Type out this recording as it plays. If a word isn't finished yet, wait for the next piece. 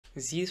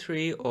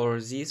Z3 or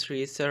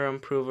Z3 Theorem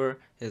Prover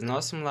is an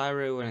awesome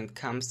library when it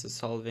comes to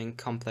solving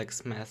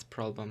complex math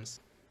problems.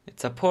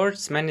 It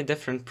supports many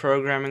different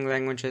programming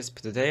languages,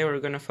 but today we're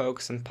going to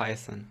focus on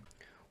Python.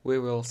 We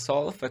will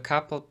solve a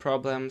couple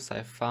problems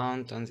I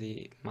found on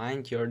the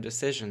Mind Your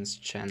Decisions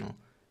channel.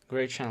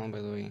 Great channel, by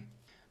the way.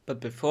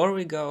 But before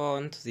we go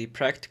on to the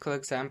practical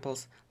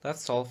examples,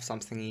 let's solve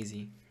something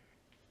easy.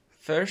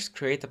 First,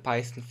 create a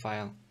Python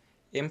file.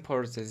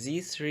 Import the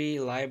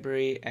Z3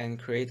 library and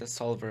create a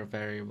solver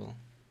variable.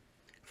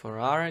 For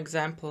our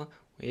example,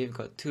 we've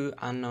got two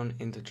unknown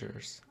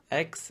integers,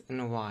 x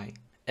and y.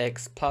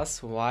 X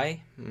plus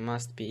y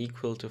must be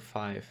equal to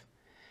 5,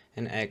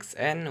 and x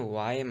and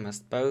y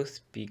must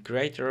both be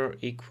greater or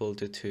equal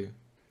to 2.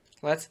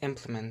 Let's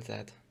implement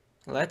that.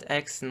 Let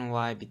x and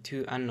y be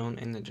two unknown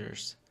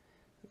integers.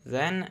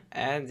 Then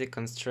add the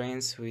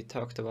constraints we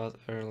talked about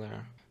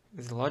earlier.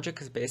 The logic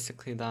is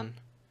basically done.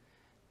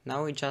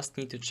 Now we just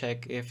need to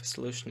check if a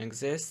solution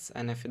exists,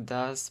 and if it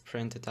does,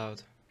 print it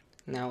out.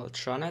 Now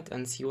let's run it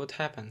and see what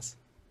happens.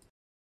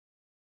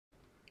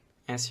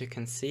 As you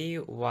can see,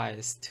 y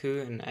is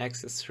 2 and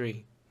x is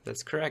 3.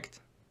 That's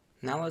correct.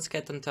 Now let's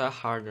get into a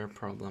harder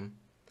problem.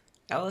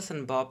 Alice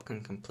and Bob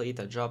can complete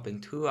a job in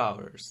 2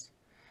 hours.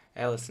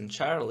 Alice and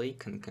Charlie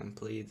can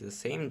complete the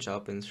same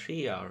job in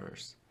 3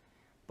 hours.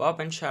 Bob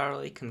and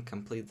Charlie can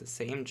complete the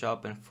same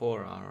job in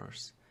 4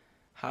 hours.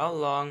 How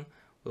long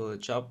will the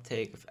job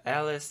take if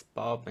Alice,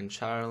 Bob and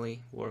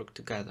Charlie work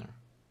together?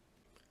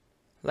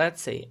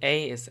 Let's say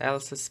A is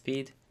Alice's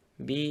speed,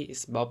 B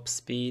is Bob's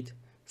speed,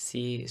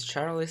 C is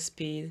Charlie's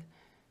speed,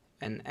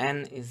 and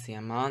N is the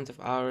amount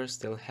of hours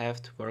they'll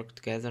have to work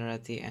together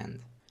at the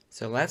end.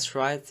 So let's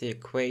write the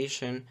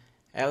equation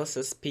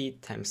Alice's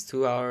speed times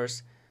 2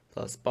 hours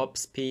plus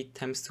Bob's speed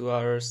times 2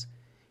 hours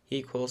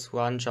equals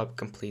 1 job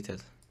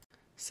completed.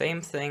 Same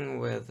thing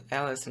with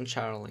Alice and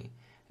Charlie.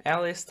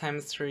 Alice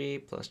times 3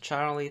 plus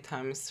Charlie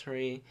times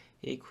 3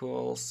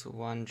 equals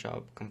 1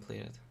 job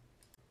completed.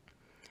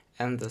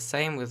 And the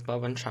same with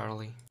Bob and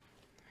Charlie.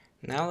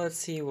 Now let's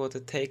see what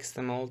it takes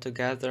them all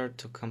together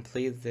to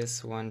complete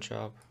this one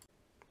job.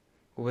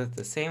 With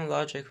the same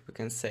logic, we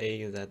can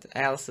say that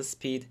Alice's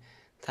speed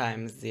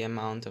times the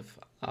amount of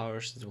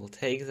hours it will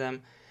take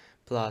them,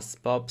 plus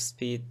Bob's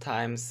speed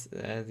times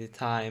the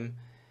time,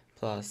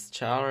 plus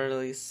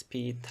Charlie's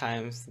speed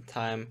times the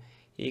time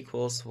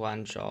equals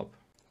 1 job.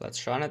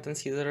 Let's run it and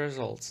see the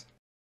results.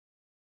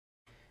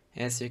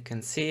 As you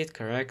can see, it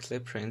correctly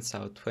prints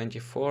out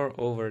 24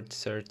 over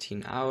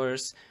 13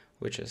 hours,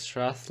 which is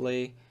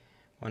roughly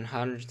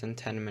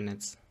 110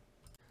 minutes.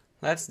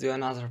 Let's do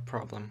another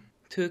problem.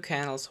 Two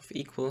candles of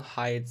equal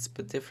heights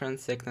but different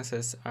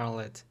thicknesses are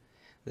lit.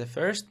 The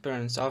first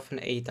burns off in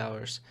 8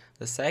 hours,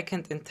 the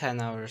second in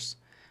 10 hours.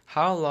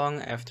 How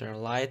long after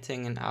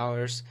lighting in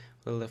hours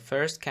will the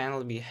first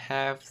candle be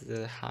half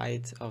the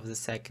height of the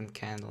second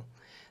candle?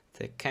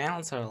 The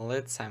candles are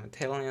lit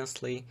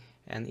simultaneously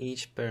and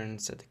each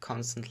burns at a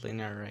constant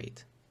linear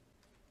rate.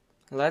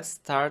 Let's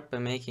start by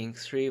making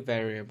 3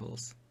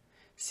 variables.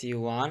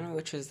 C1,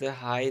 which is the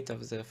height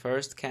of the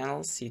first candle,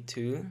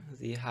 C2,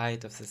 the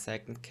height of the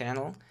second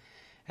candle,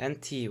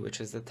 and T, which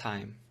is the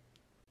time.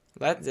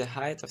 Let the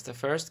height of the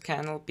first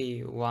candle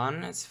be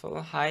 1, its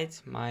full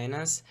height,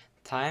 minus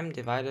time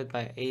divided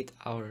by 8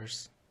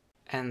 hours.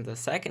 And the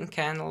second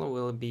candle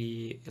will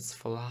be its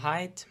full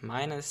height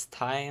minus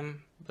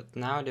time, but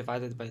now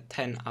divided by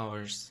 10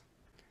 hours.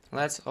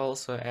 Let's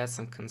also add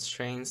some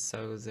constraints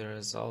so the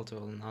result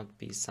will not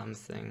be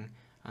something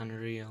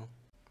unreal.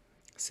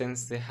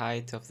 Since the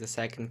height of the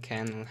second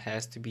candle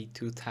has to be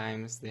 2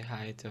 times the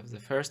height of the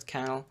first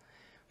candle,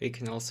 we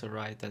can also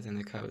write that in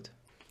the code.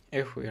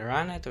 If we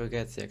run it, we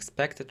get the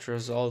expected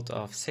result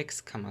of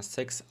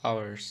 6,6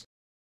 hours.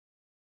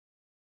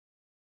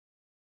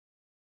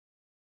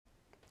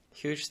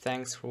 Huge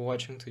thanks for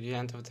watching to the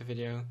end of the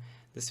video.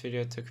 This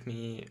video took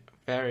me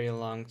very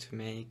long to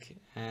make,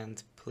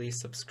 and please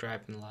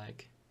subscribe and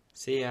like.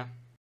 See ya!